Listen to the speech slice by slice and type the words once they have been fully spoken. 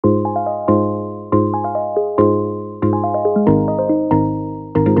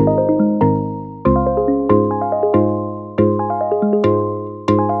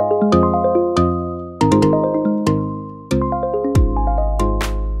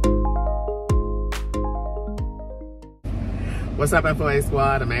What's up, FOA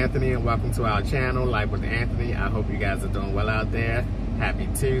squad? I'm Anthony and welcome to our channel, Life with Anthony. I hope you guys are doing well out there. Happy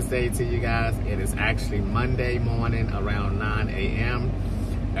Tuesday to you guys. It is actually Monday morning around 9 a.m.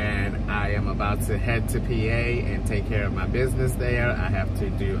 and I am about to head to PA and take care of my business there. I have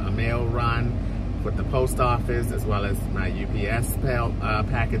to do a mail run with the post office as well as my UPS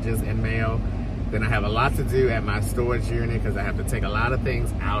packages and mail. Then I have a lot to do at my storage unit because I have to take a lot of things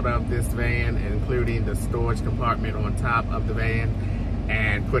out of this van, including the storage compartment on top of the van,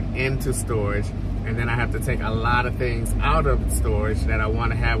 and put into storage. And then I have to take a lot of things out of storage that I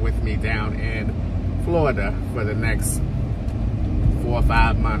want to have with me down in Florida for the next 4 or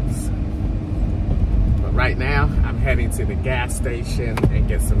 5 months. But right now, I'm heading to the gas station and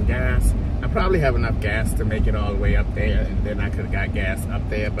get some gas. I probably have enough gas to make it all the way up there, and then I could have got gas up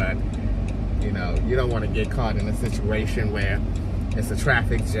there, but you know, you don't want to get caught in a situation where it's a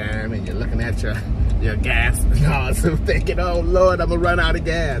traffic jam and you're looking at your gas nozzle thinking, oh Lord, I'm gonna run out of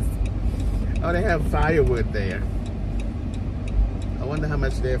gas. Oh, they have firewood there. I wonder how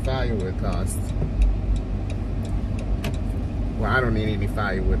much their firewood costs. Well, I don't need any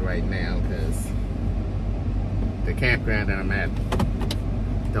firewood right now because the campground that I'm at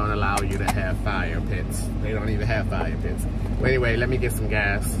don't allow you to have fire pits. They don't even have fire pits. Well, anyway, let me get some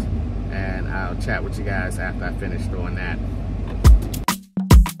gas and I'll chat with you guys after I finish doing that.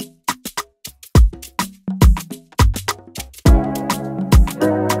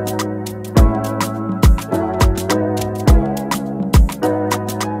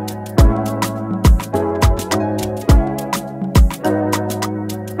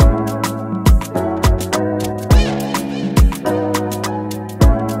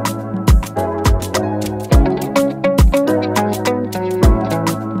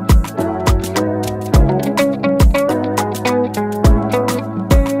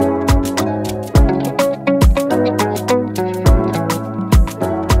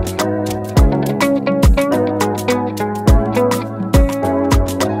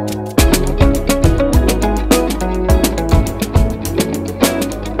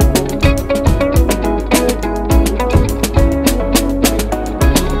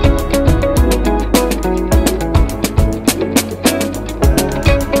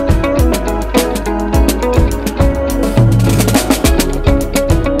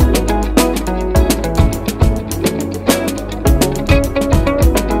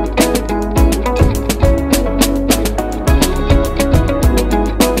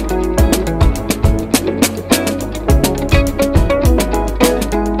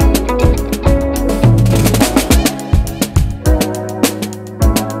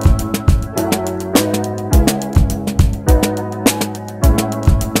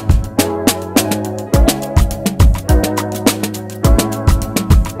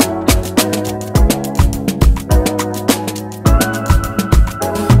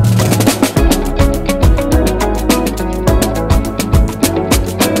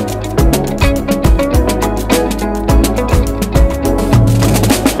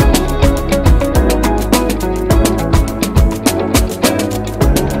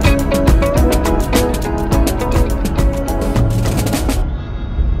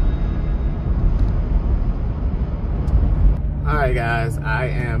 Alright guys, I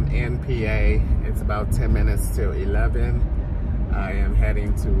am in PA. It's about 10 minutes till 11. I am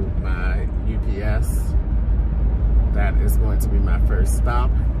heading to my UPS. That is going to be my first stop.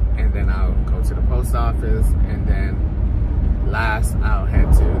 And then I'll go to the post office. And then last, I'll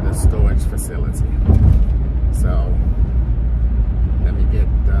head to the storage facility. So, let me get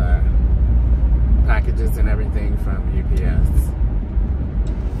the packages and everything from UPS.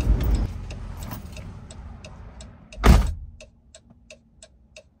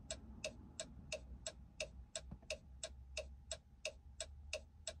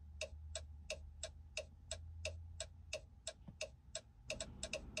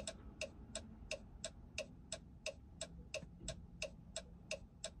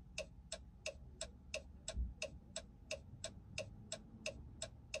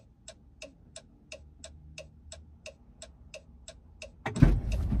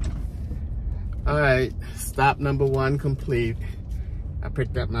 All right, stop number 1 complete. I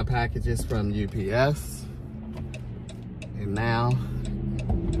picked up my packages from UPS. And now,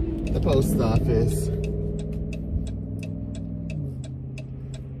 the post office.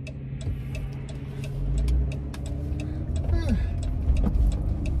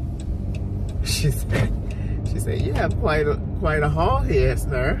 She said, you have quite a haul here,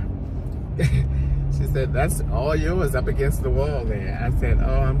 sir. She said, that's all yours up against the wall there. I said,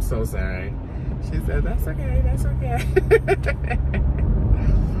 oh, I'm so sorry. She said, that's okay, that's okay.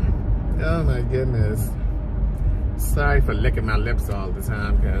 Oh my goodness. Sorry for licking my lips all the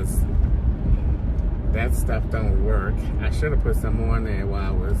time, because that stuff don't work. I should have put some on there while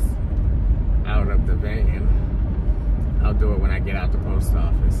I was out of the van. I'll do it when I get out the post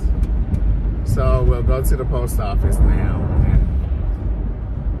office. So we'll go to the post office now, and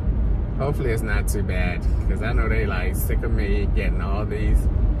hopefully it's not too bad, because I know they like sick of me getting all these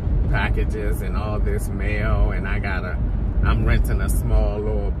packages and all this mail, and I'm renting a small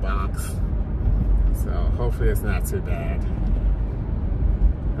little box. So hopefully it's not too bad.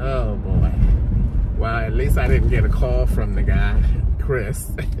 Oh boy. Well, at least I didn't get a call from the guy, Chris,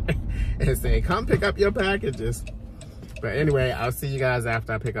 and say, come pick up your packages. But anyway, I'll see you guys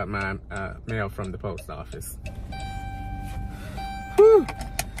after I pick up my mail from the post office. Whew.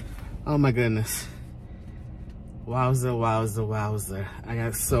 Oh my goodness. Wowza, wowza, wowza. I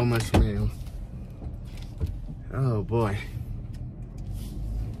got so much mail. Oh boy.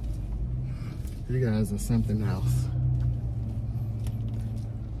 You guys are something else.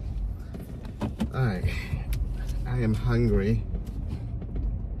 Alright. I am hungry.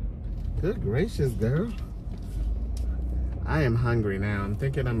 Good gracious, girl. I am hungry now. I'm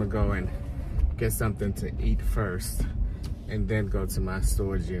thinking I'm gonna go and get something to eat first and then go to my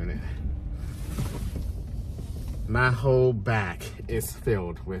storage unit. My whole back is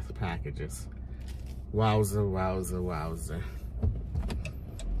filled with packages. Wowza, wowza, wowza.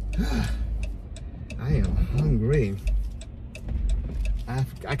 I am hungry.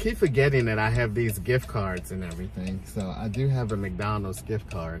 I keep forgetting that I have these gift cards and everything. So I do have a McDonald's gift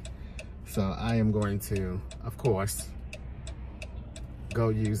card. So I am going to, of course, go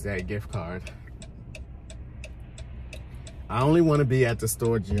use that gift card. I only want to be at the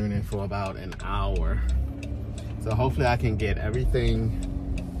storage unit for about an hour. So hopefully I can get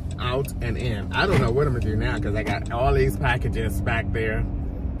everything out and in. I don't know what I'm gonna do now, because I got all these packages back there,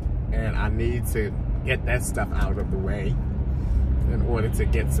 and I need to get that stuff out of the way in order to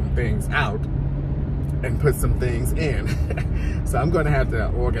get some things out and put some things in. So I'm gonna have to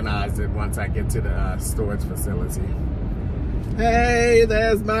organize it once I get to the storage facility. Hey,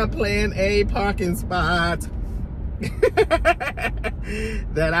 there's my Plan A parking spot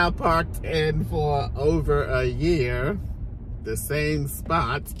that I parked in for over a year. The same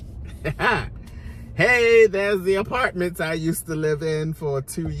spot. Hey, there's the apartments I used to live in for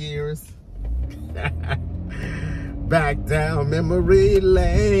 2 years. Back down memory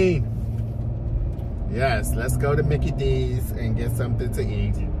lane. Yes, let's go to Mickey D's and get something to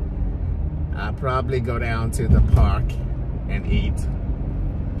eat. I'll probably go down to the park and eat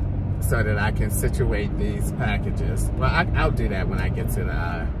so that I can situate these packages. Well, I'll do that when I get to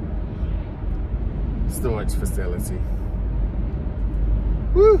the storage facility.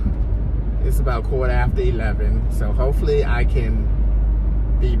 Whew. It's about 11:15, so hopefully I can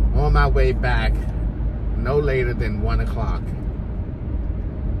be on my way back no later than 1 o'clock.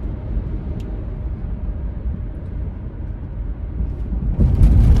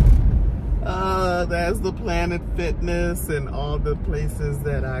 There's the Planet Fitness and all the places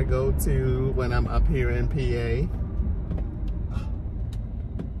that I go to when I'm up here in PA.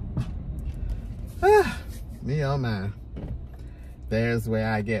 Me oh my. There's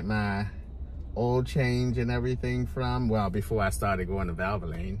where I get my oil change and everything from. Well, before I started going to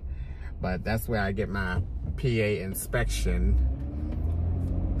Valvoline. But that's where I get my PA inspection.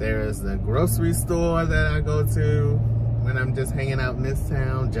 There's the grocery store that I go to when I'm just hanging out in this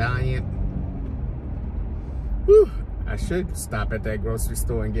town, Giant. Whew. I should stop at that grocery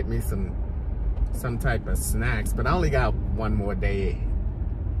store and get me some type of snacks, but I only got one more day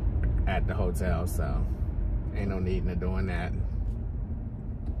at the hotel, so ain't no need in doing that.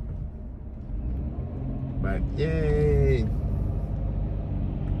 But yay!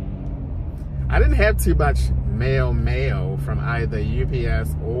 I didn't have too much mail from either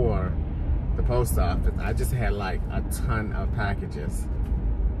UPS or the post office. I just had like a ton of packages.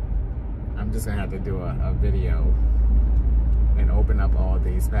 I'm just gonna have to do a video and open up all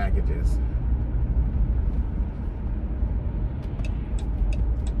these packages.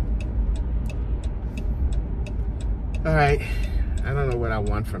 All right, I don't know what I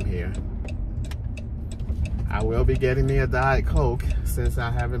want from here. I will be getting me a Diet Coke since I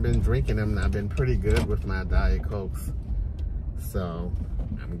haven't been drinking them. I've been pretty good with my Diet Cokes. So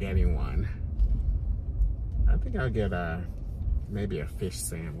I'm getting one. I think I'll get maybe a fish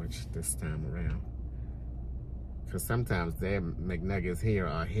sandwich this time around. Because sometimes their McNuggets here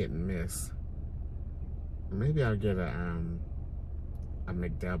are hit and miss. Maybe I'll get a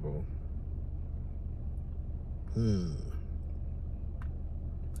McDouble.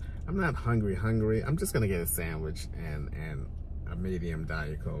 I'm not hungry. I'm just gonna get a sandwich and a medium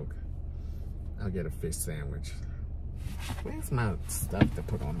Diet Coke. I'll get a fish sandwich. Where's my stuff to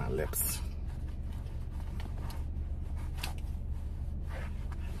put on my lips?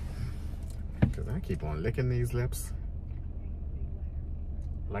 Because I keep on licking these lips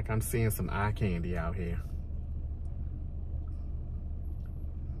like I'm seeing some eye candy out here.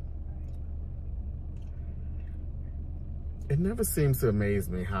 It never seems to amaze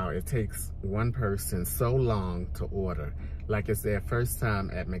me how it takes one person so long to order, like it's their first time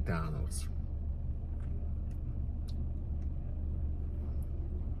at McDonald's.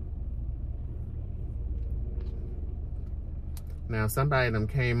 Now somebody of them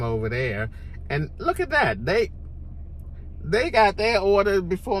came over there, and look at that. They got their order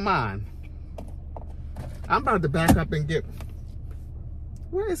before mine. I'm about to back up and get...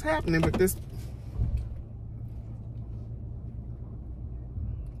 What is happening with this?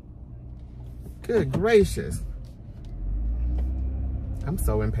 Good gracious. I'm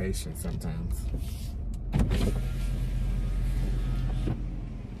so impatient sometimes.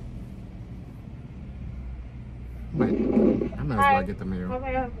 Wait, I might as well get the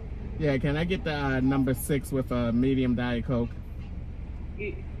meal. Yeah, can I get the number 6 with a medium Diet Coke?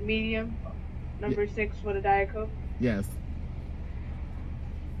 Medium? Number 6 with a Diet Coke? Yes.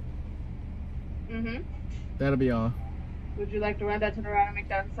 Mm-hmm. That'll be all. Would you like to run that to the Ronald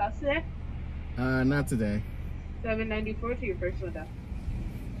McDonald sauce today? Not today. $7.94 to your first window.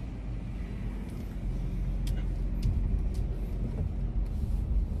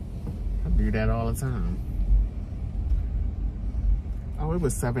 I do that all the time. Oh, it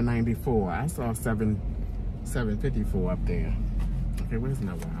was $7.94. I saw $7.54 up there. Okay, where's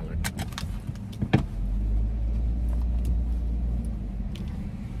my wallet?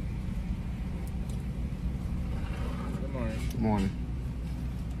 Good morning. Good morning.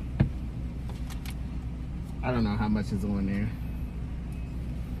 I don't know how much is on there.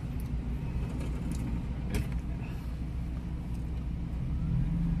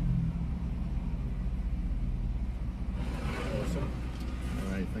 Awesome.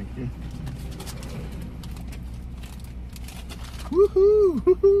 All right, thank you. Woohoo!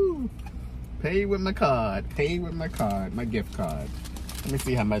 Woohoo! Pay with my card. Pay with my card. My gift card. Let me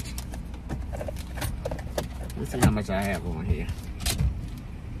see how much. Let's see how much I have on here.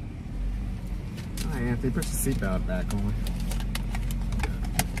 All right, Anthony, put your seatbelt back on.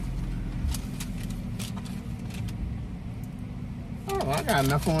 Oh, I got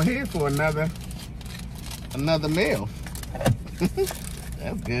enough on here for another meal.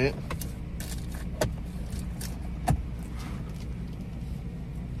 That's good.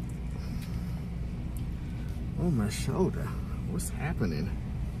 Oh, my shoulder. What's happening?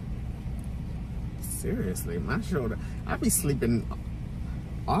 Seriously, my shoulder. I be sleeping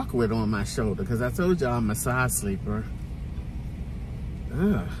awkward on my shoulder because I told y'all I'm a side sleeper.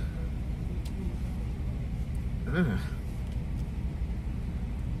 Ugh. Ugh.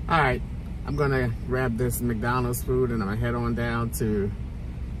 All right, I'm gonna grab this McDonald's food and I'm gonna head on down to,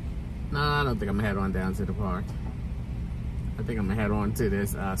 no, I don't think I'm gonna head on down to the park. I think I'm gonna head on to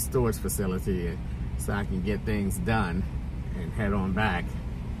this storage facility so I can get things done and head on back.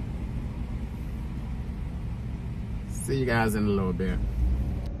 See you guys in a little bit.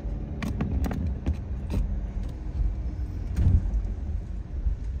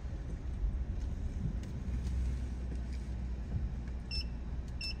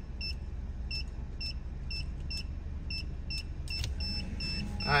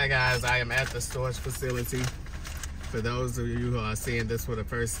 Alright guys, I am at the storage facility. For those of you who are seeing this for the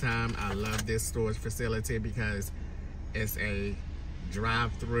first time, I love this storage facility because it's a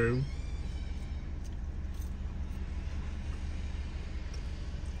drive-through.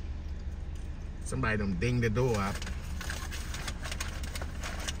 Somebody done ding the door up.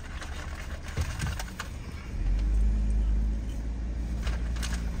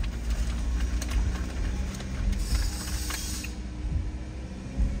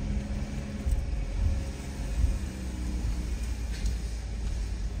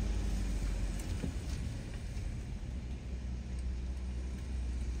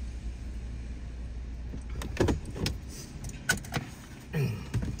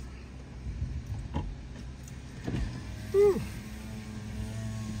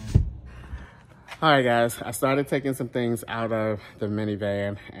 All right, guys, I started taking some things out of the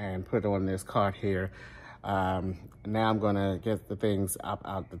minivan and put on this cart here. Now I'm gonna get the things up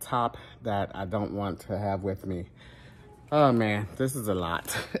out the top that I don't want to have with me. Oh man, this is a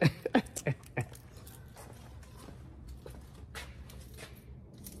lot.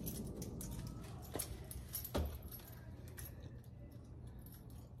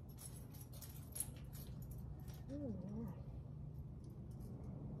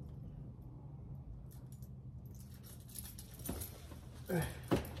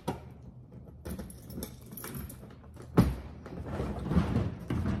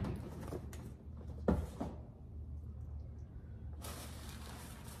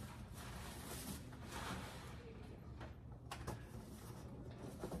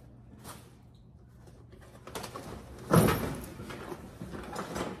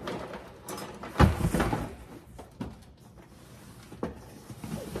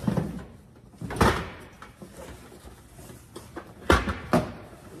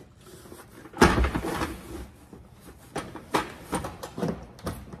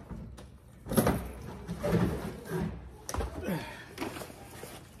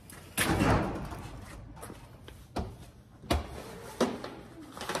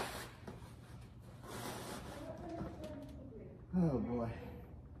 Oh boy.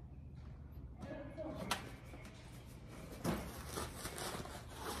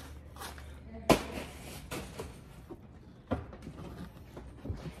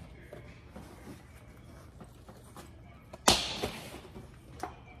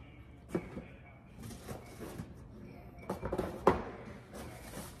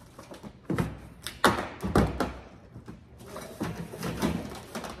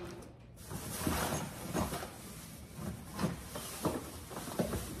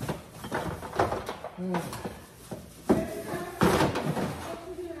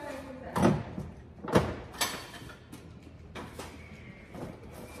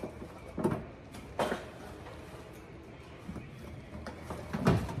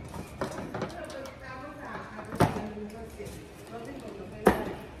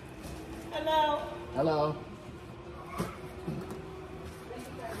 Hello. Hello.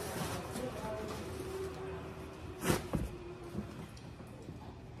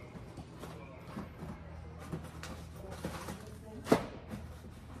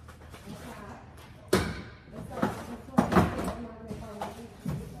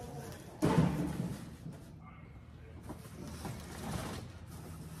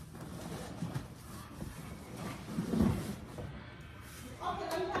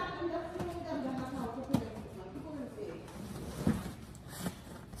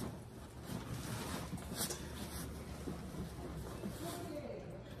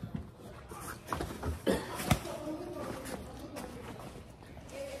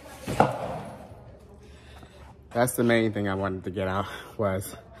 That's the main thing I wanted to get out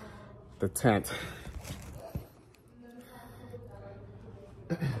was the tent.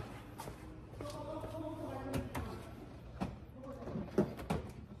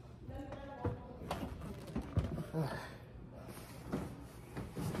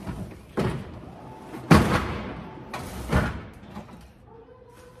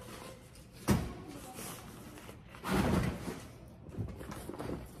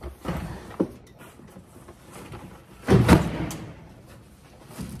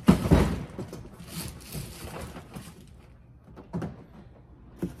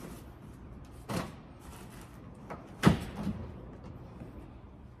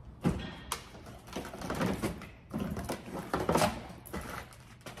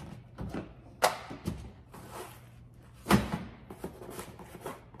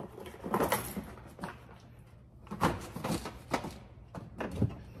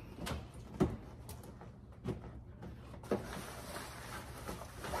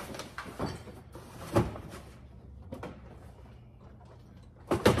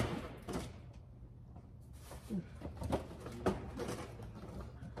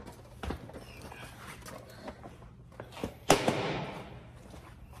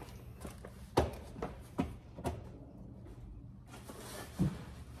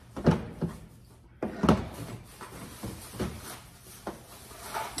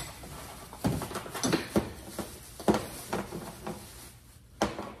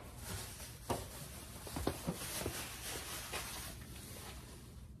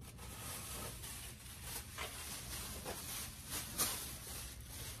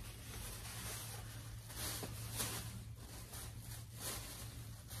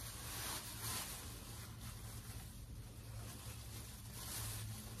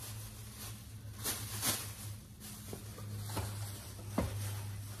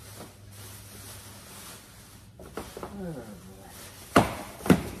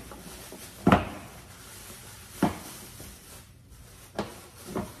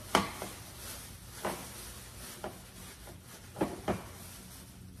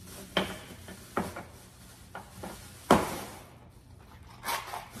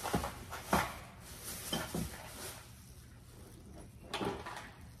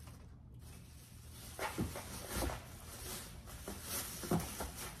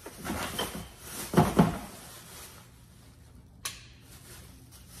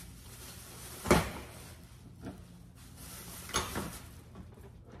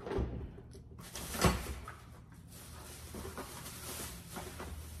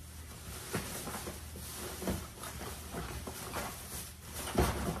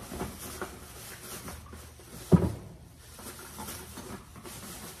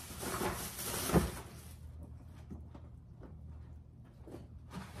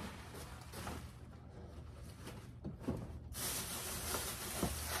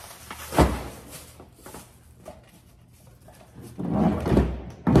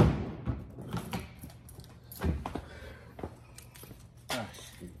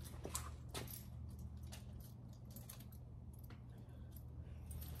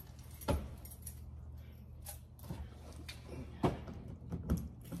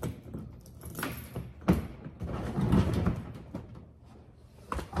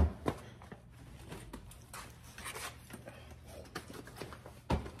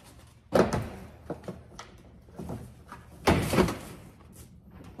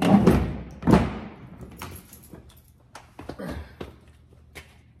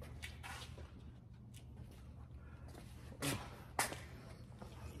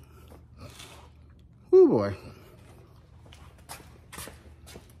 boy.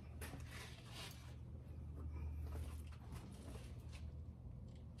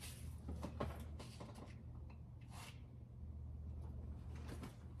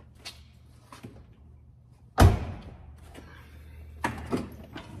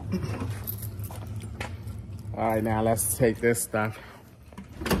 All right, now let's take this stuff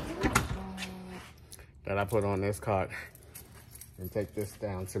that I put on this cart and take this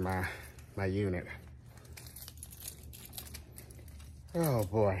down to my unit. Oh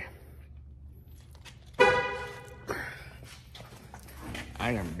boy.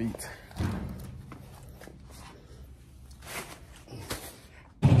 I am beat.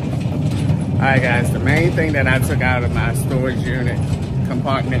 All right, guys, the main thing that I took out of my storage unit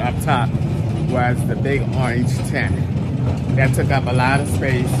compartment up top was the big orange tent. That took up a lot of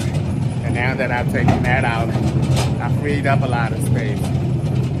space, and now that I've taken that out, I freed up a lot of space.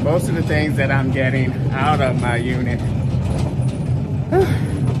 Most of the things that I'm getting out of my unit,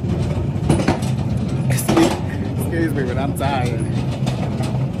 excuse me, but I'm tired.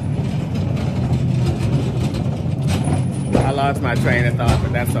 I lost my train of thought,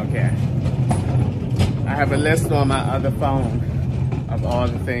 but that's okay. I have a list on my other phone of all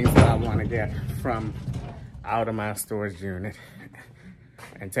the things that I want to get from out of my storage unit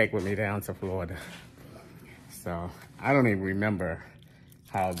and take with me down to Florida. So I don't even remember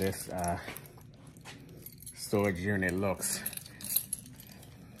how this storage unit looks,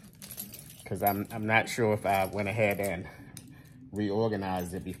 because I'm not sure if I went ahead and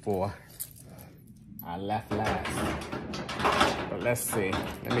reorganized it before I left last. But let's see.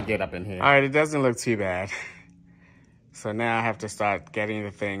 Let me get up in here. All right, it doesn't look too bad. So now I have to start getting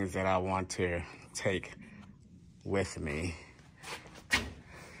the things that I want to take with me.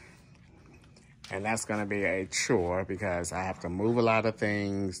 And that's gonna be a chore because I have to move a lot of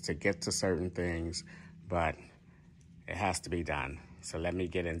things to get to certain things, but it has to be done. So let me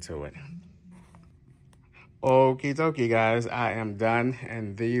get into it. Okie dokie, guys, I am done.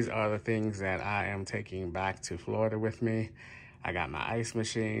 And these are the things that I am taking back to Florida with me. I got my ice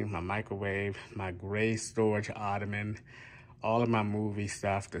machine, my microwave, my gray storage ottoman, all of my movie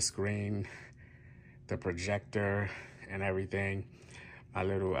stuff, the screen, the projector and everything. My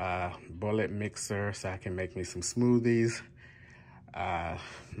little bullet mixer so I can make me some smoothies.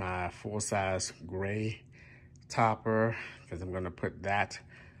 My full-size gray topper, because I'm gonna put that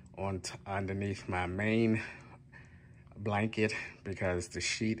on underneath my main blanket because the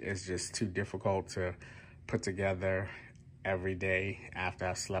sheet is just too difficult to put together every day after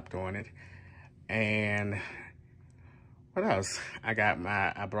I slept on it. And what else?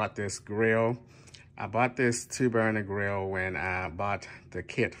 I brought this grill. I bought this 2-burner grill when I bought the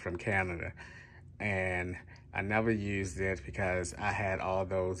kit from Canada, and I never used it because I had all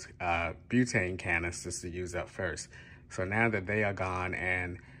those butane canisters to use up first. So now that they are gone,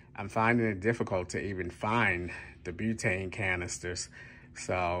 and I'm finding it difficult to even find the butane canisters,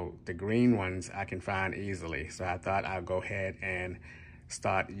 so the green ones I can find easily. So I thought I'd go ahead and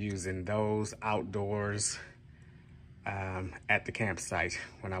start using those outdoors at the campsite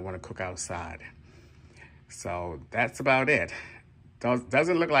when I want to cook outside. So that's about it.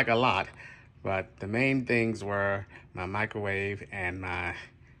 Doesn't look like a lot, but the main things were my microwave and my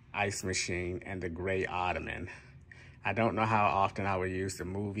ice machine and the gray ottoman. I don't know how often I will use the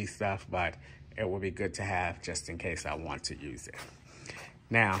movie stuff, but it will be good to have just in case I want to use it.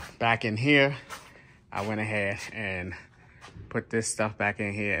 Now, back in here, I went ahead and put this stuff back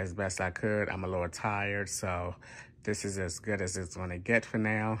in here as best I could. I'm a little tired, so this is as good as it's gonna get for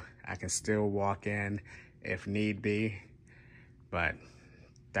now. I can still walk in if need be, but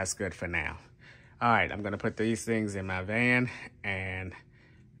that's good for now. All right, I'm gonna put these things in my van and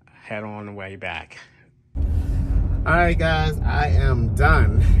head on the way back. All right, guys, I am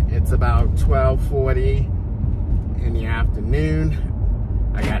done. It's about 12:40 in the afternoon.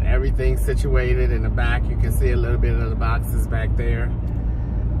 I got everything situated in the back. You can see a little bit of the boxes back there.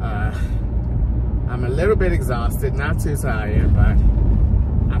 I'm a little bit exhausted, not too tired, but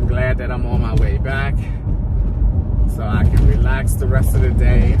I'm glad that I'm on my way back so I can relax the rest of the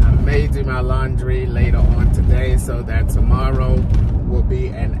day. I may do my laundry later on today so that tomorrow will be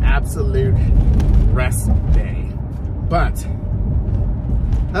an absolute rest day. But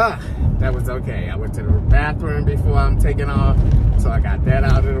that was okay. I went to the bathroom before I'm taking off, so I got that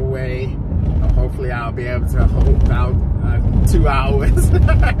out of the way. Hopefully I'll be able to hold out 2 hours.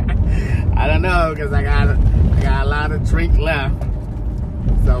 I don't know, because I got a lot of drink left,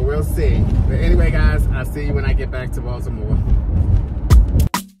 so we'll see. But anyway, guys, I'll see you when I get back to Baltimore.